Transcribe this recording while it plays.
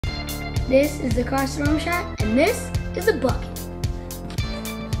This is the across the room shot, and this is a bucket.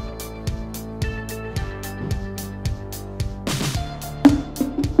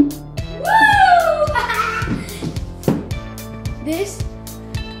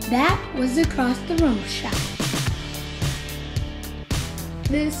 That was the across the room shot.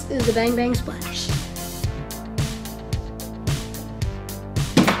 This is the bang bang splash.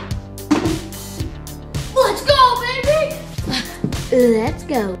 Let's go, baby! Let's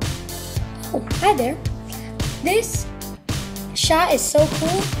go. Oh, hi there. This shot is so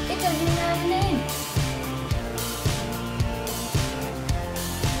cool, it doesn't even have a name.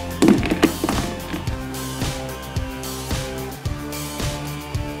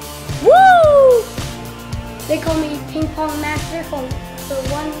 Woo! They call me ping pong master for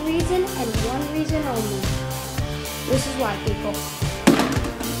one reason and one reason only. This is why, people.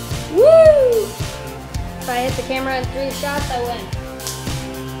 Woo! If I hit the camera in 3 shots, I win.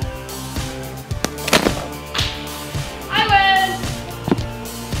 I win!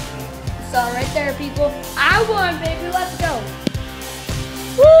 So right there, people. I won, baby. Let's go.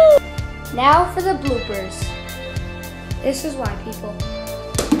 Woo! Now for the bloopers. This is why, people.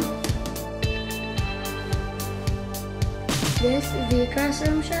 This is the across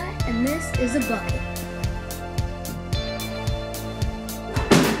the room shot, and this is a bucket.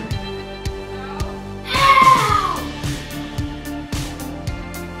 Ow!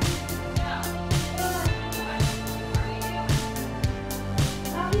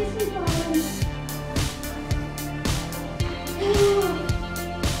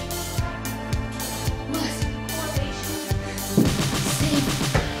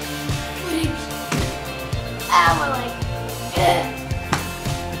 Ow, my leg.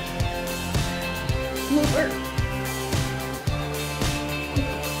 Blooper.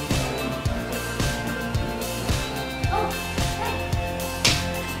 Oh, hey.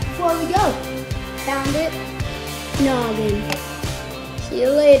 Before we go, found it. Noggin. See you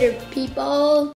later, people.